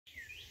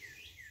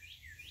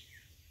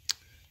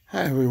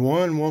Hi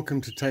everyone,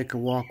 welcome to Take a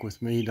Walk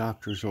with me,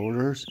 Doctor's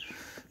Orders.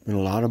 Been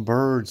a lot of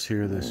birds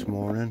here this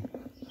morning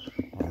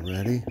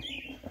already.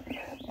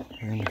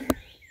 And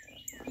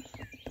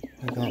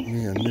I got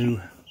me a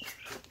new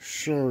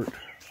shirt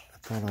I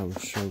thought I would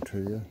show to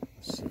you.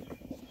 Let's see.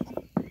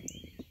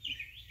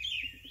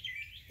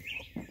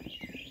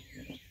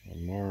 A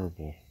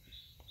marble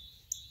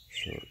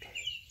shirt.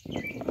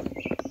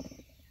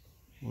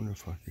 Wonder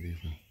if I could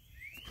even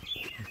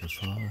make a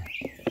fire.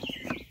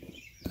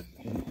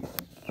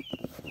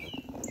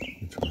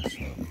 Try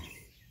something.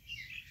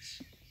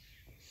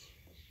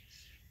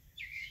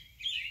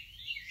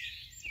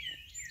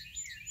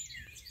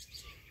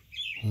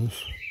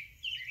 This.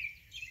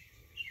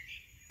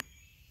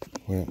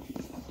 Well,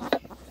 I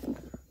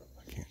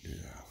can't do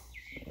that.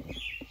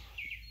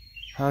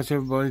 How's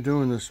everybody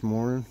doing this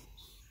morning?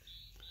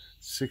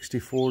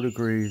 64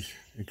 degrees.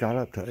 It got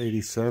up to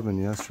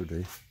 87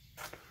 yesterday.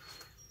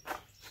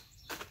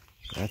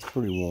 That's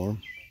pretty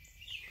warm.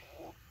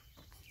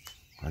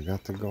 I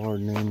got the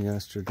garden in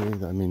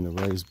yesterday. I mean the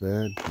raised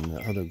bed and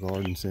the other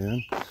garden's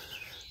in.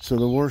 So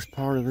the worst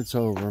part of it's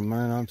over.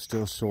 Man, I'm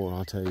still sore,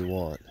 I'll tell you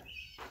what.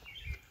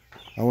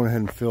 I went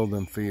ahead and filled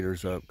them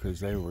feeders up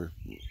because they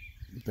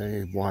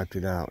wiped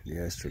it out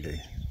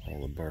yesterday,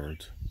 all the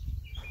birds.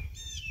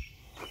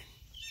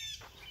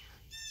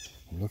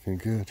 Looking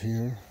good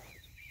here.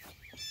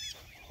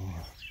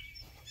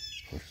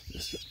 Push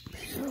this up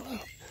here a little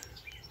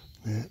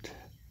bit.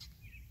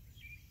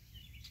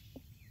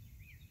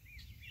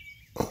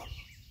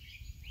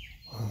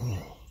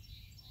 Oh,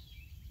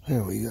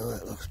 there we go,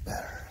 that looks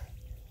better.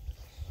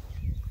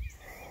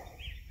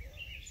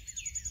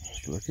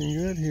 It's looking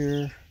good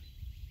here.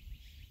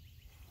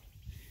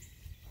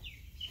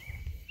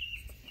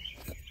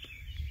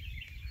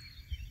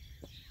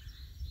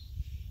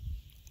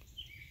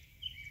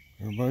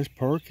 Everybody's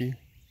perky.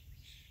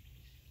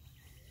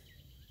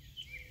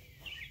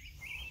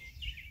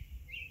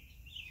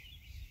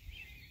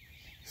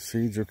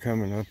 Seeds are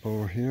coming up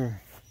over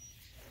here.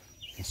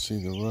 You can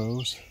see the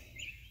rows.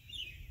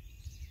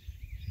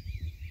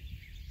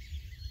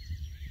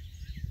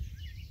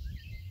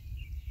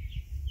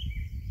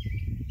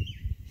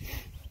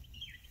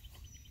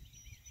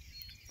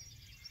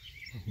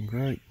 Looking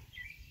great.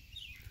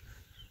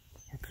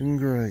 Looking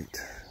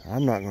great.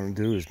 I'm not going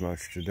to do as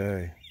much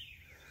today.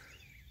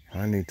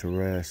 I need to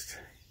rest.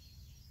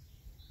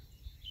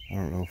 I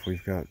don't know if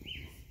we've got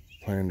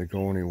planned to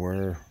go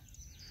anywhere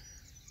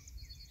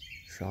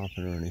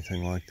shopping or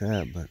anything like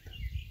that, but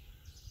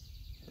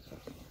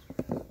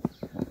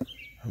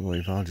I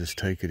believe I'll just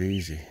take it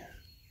easy.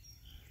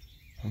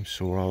 I'm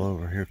sore all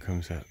over. Here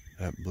comes that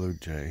blue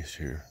jays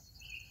here.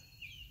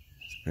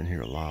 It's been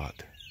here a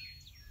lot.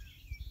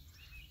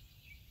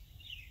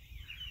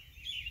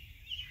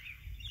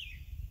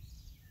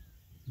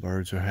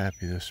 Birds are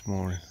happy this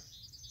morning.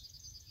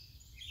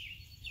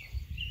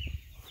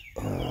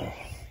 Oh,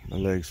 my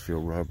legs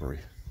feel rubbery.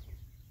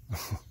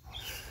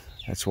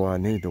 That's why I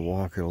need to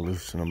walk. It'll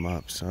loosen them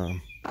up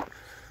some.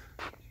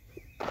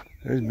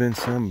 There's been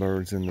some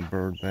birds in the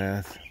bird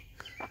bath.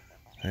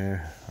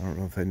 I don't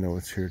know if they know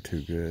it's here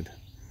too good.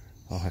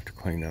 I'll have to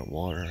clean that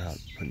water out,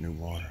 put new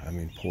water.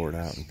 Pour it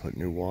out and put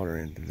new water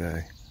in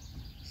today.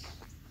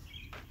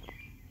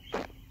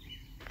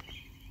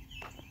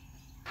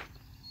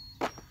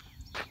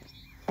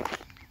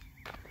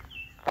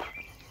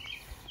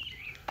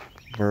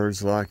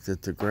 Birds like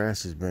that the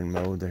grass has been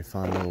mowed. They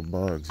find little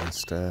bugs and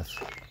stuff.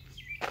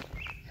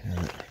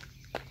 And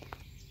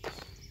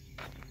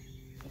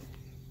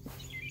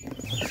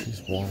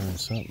she's watering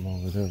something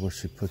over there where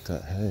she put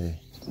that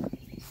hay.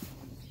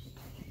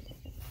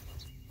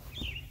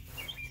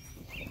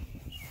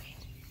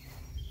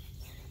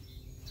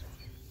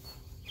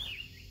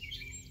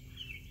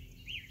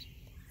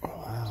 Oh,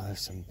 wow, there's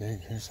some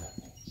big,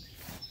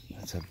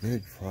 that's a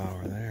big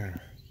flower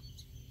there.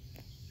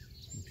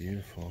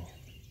 Beautiful.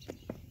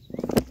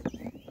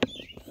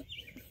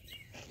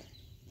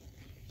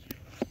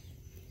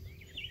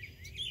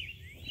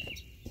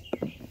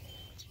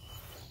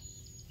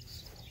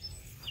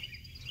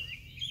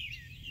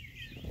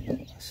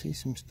 I see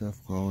some stuff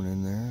growing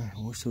in there.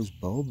 I wish those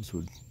bulbs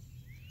would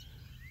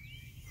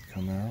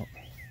come out.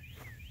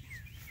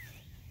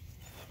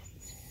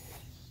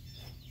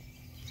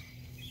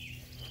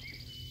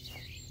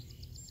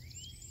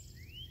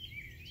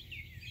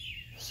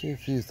 See a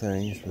few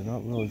things, but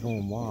not really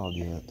going wild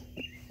yet.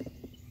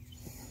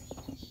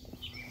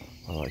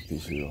 I like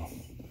these little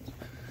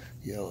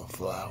yellow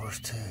flowers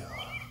too.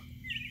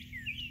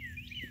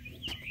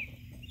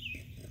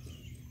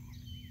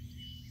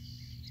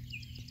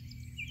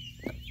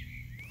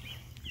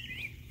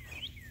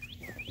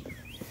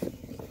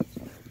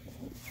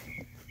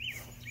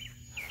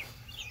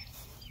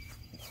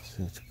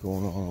 See what's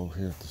going on over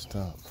here at the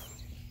top.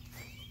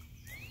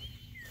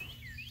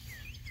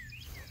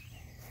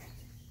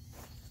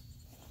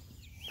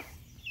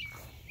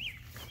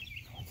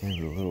 I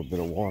gave it a little bit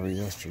of water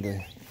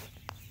yesterday.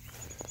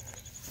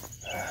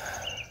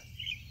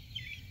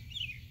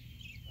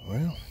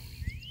 Well,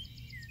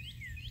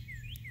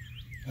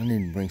 I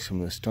need to bring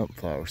some of the stump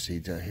flower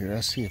seeds out here.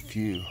 I see a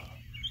few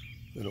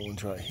little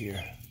ones right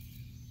here.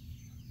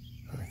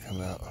 They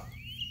come out.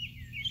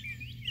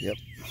 Yep.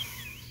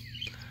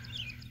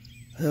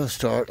 They'll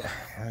start.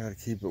 I gotta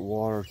keep it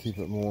watered, keep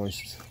it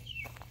moist.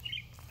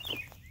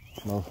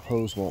 My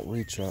hose won't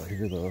reach out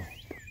here though.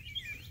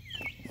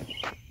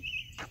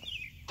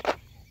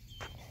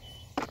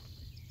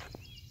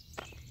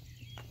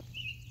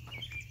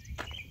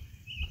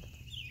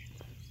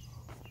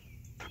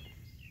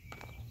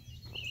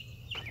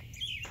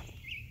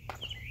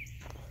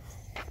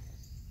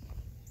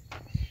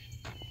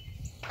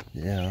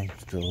 Yeah, I'm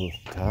still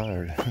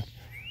tired.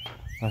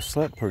 I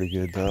slept pretty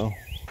good though.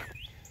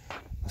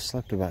 I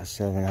slept about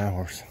 7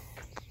 hours.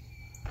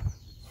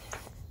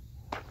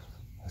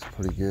 That's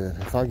pretty good.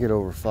 If I get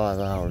over 5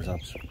 hours,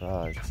 I'm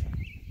surprised.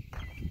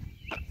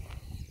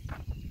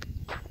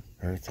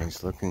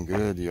 Everything's looking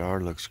good. The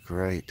yard looks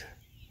great.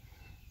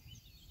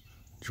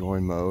 Joy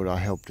mowed. I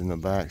helped in the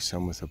back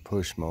some with a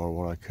push mower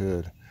what I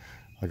could.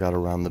 I got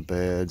around the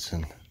beds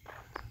and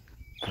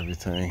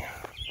everything,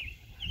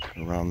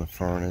 around the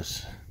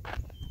furnace.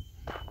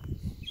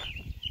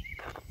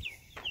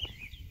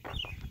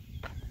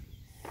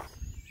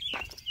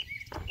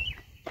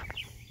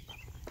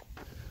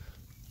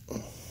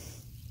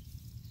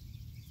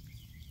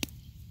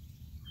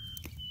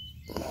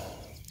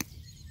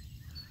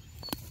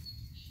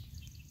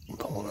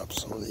 Pulling up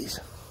some of these.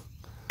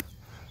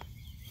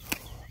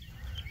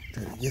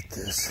 Didn't get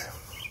this.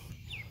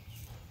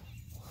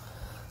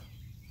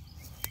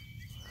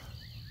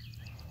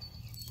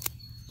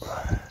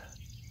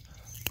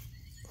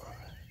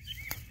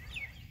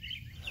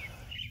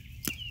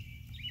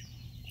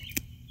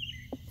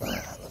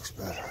 That looks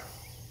better.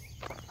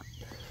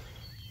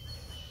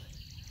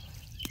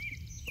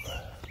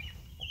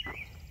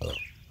 Oh,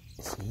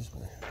 excuse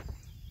me.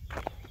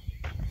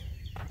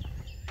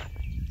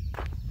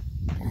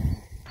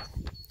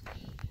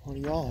 What are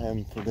y'all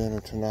having for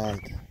dinner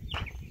tonight?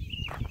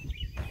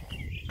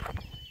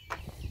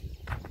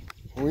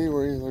 We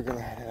were either gonna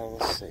have,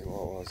 let's see,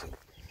 what was it?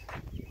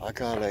 I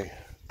got a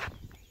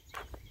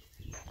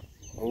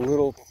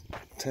little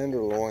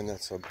tenderloin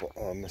that's a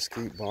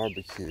mesquite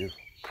barbecue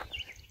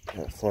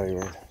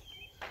flavored.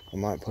 I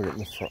might put it in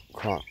the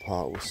crock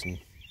pot with some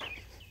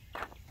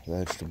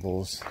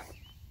vegetables.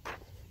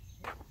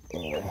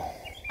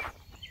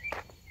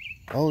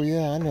 Oh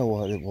yeah, I know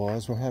what it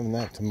was. We're having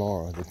that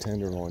tomorrow, the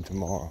tenderloin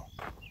tomorrow.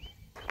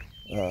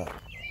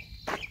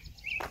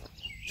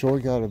 Joy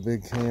got a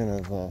big can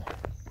of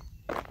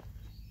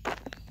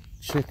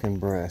chicken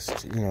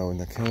breast, you know, in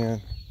the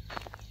can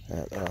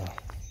at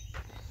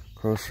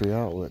Grocery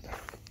Outlet.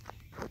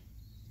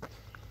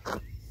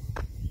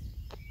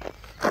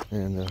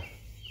 And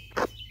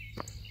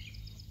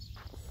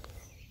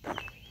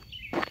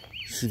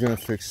she's gonna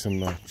fix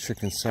some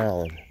chicken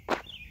salad.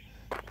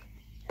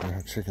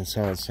 Chicken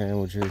salad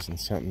sandwiches and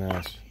something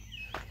else.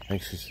 I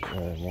think she's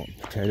wanting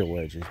potato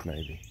wedges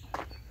maybe.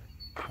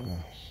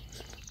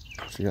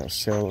 She got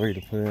celery to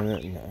put in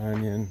it and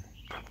onion.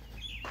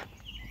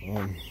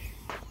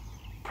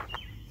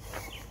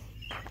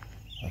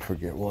 I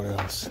forget what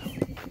else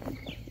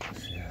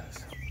she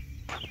has.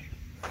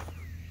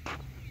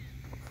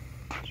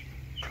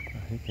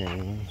 He can't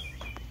even.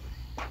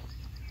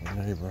 My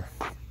neighbor.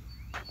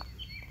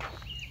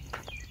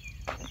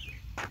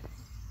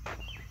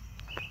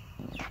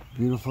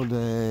 Beautiful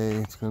day.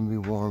 It's going to be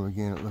warm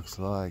again, it looks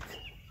like.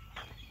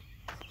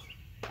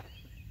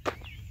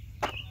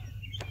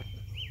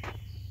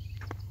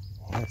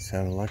 Well, that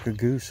sounded like a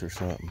goose or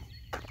something.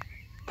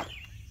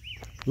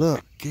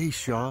 Look,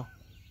 geese, y'all.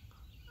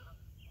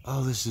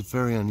 Oh, this is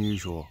very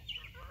unusual.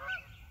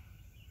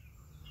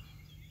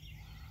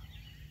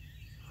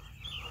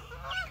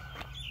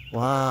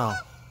 Wow.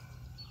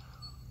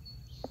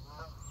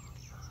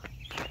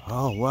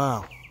 Oh,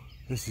 wow.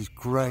 This is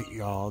great,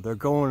 y'all. They're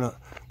going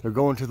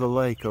to the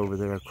lake over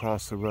there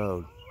across the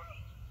road.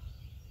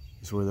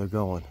 Is where they're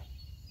going.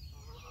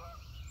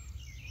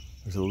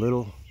 There's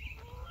a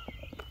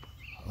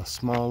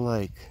small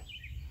lake.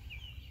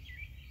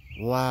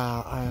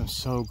 Wow, I am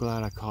so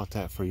glad I caught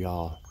that for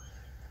y'all.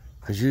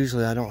 Because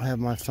usually I don't have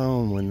my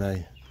phone when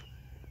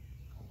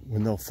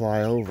they'll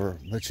fly over.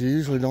 But you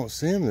usually don't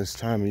see them this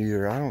time of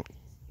year. I'm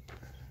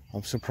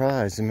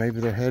surprised. And maybe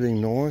they're heading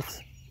north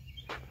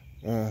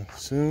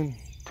soon.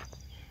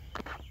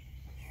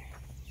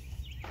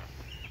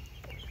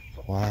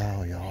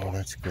 Wow, y'all,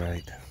 that's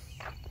great.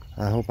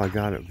 I hope I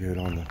got it good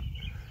on the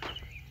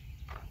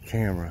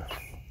camera.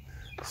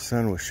 The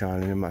sun was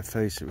shining in my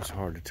face. It was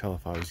hard to tell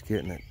if I was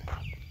getting it.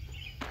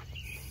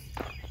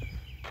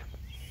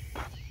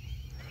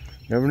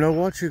 Never know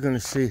what you're going to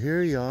see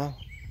here, y'all.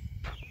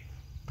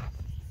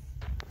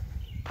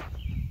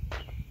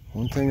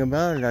 One thing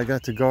about it, I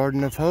got the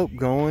Garden of Hope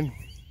going.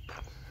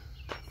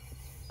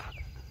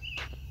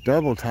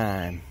 Double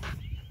time.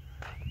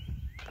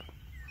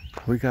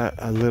 We got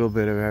a little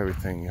bit of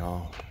everything,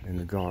 y'all, in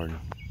the garden.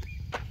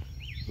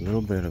 A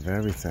little bit of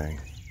everything.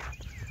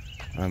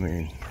 I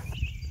mean,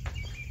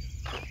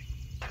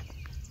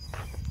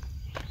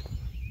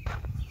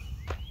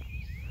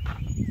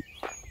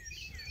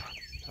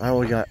 I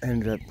only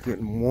ended up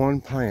getting one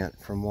plant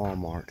from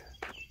Walmart,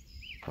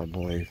 I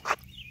believe.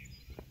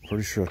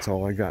 Pretty sure that's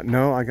all I got.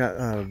 No, I got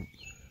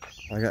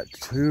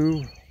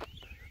 2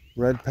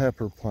 red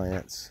pepper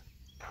plants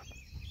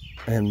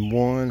and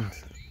one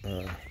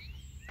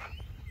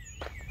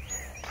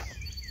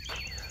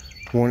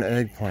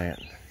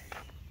eggplant.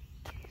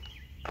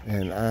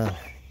 And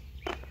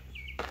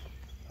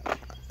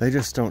they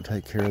just don't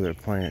take care of their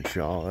plants,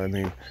 y'all. I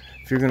mean,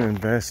 if you're going to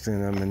invest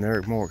in them and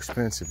they're more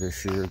expensive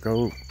this year,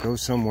 go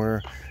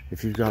somewhere.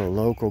 If you've got a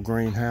local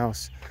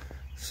greenhouse,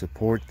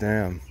 support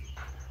them.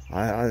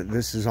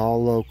 This is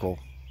all local.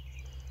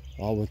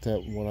 All with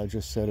that, what I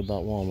just said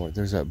about Walmart.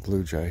 There's that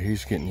blue jay.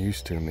 He's getting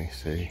used to me,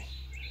 see?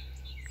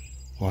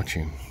 Watch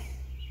him.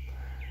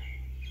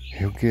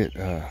 He'll go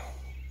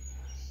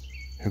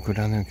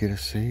down there and get a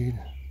seed,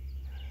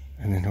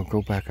 and then he'll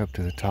go back up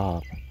to the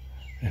top,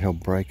 and he'll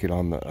break it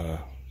on the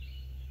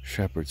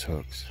shepherd's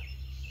hooks.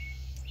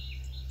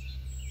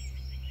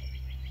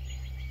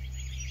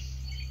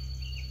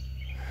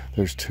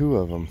 There's 2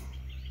 of them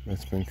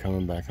that's been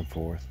coming back and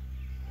forth.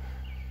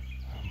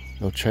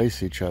 They'll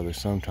chase each other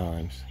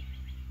sometimes.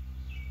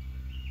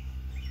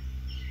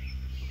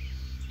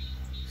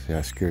 See,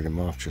 I scared him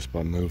off just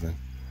by moving.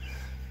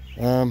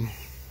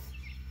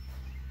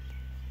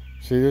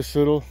 See this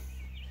little,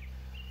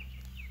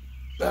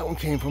 that one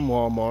came from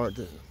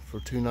Walmart for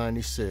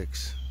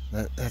 $2.96.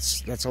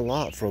 That's a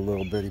lot for a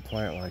little bitty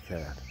plant like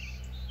that.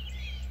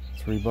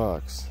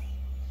 $3.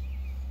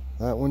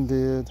 That one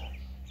did.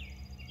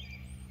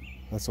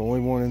 That's the only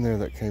one in there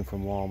that came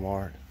from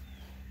Walmart.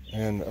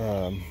 And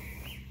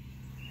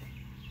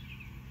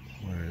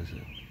where is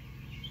it?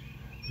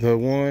 The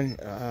one,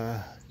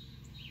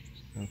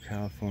 no,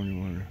 California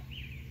one.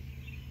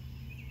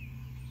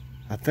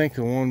 I think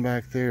the one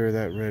back there,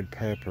 that red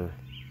pepper.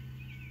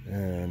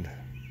 And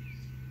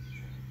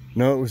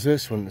no, it was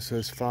this one that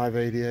says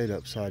 588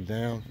 upside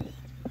down.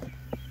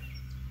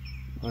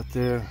 Right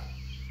there.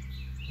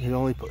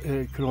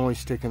 It could only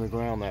stick in the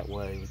ground that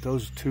way. But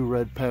those 2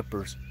 red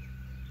peppers,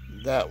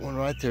 that one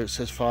right there, it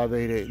says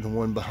 588, and the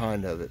one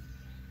behind of it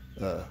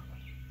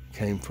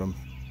came from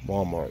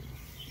Walmart.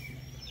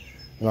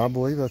 And I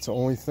believe that's the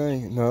only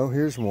thing. No,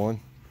 here's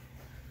one.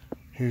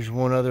 Here's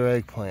one other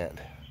eggplant,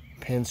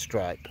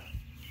 pinstripe.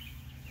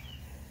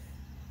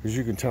 Because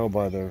you can tell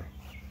by their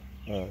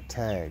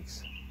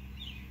tags.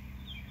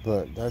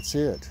 But that's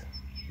it.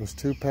 Those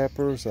 2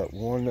 peppers, that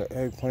one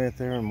eggplant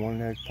there, and one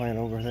eggplant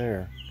over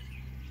there.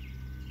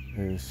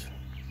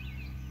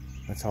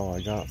 That's all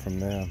I got from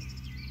them,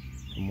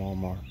 from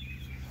Walmart.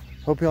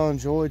 Hope y'all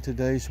enjoyed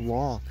today's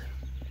walk.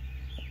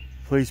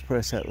 Please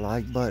press that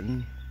like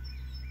button.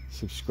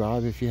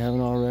 Subscribe if you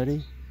haven't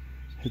already.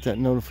 Hit that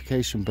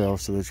notification bell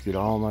so that you get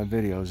all my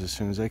videos as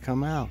soon as they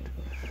come out.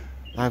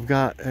 I've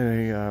got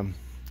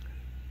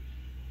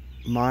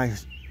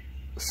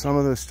some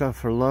of the stuff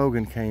for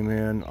Logan came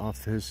in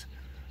off his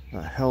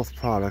health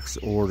products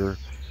order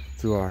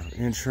through our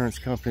insurance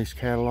company's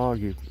catalog.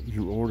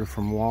 You order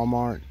from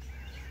Walmart.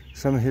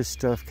 Some of his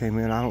stuff came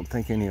in. I don't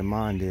think any of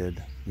mine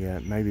did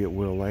yet. Maybe it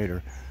will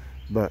later.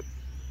 But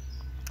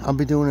I'll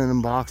be doing an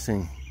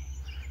unboxing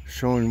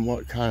showing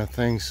what kind of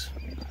things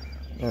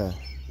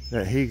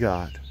that he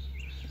got.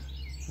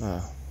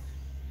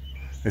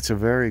 It's a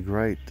very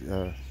great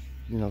thing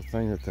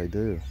that they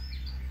do.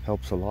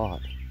 Helps a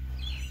lot.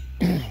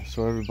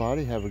 So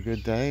everybody have a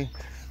good day,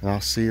 and I'll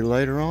see you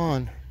later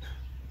on.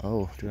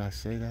 Oh, did I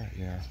say that?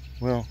 Yeah.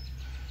 Well,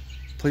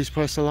 please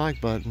press the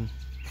like button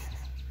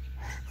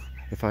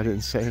if I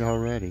didn't say it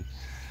already.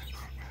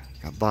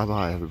 Bye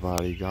bye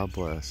everybody. God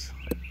bless.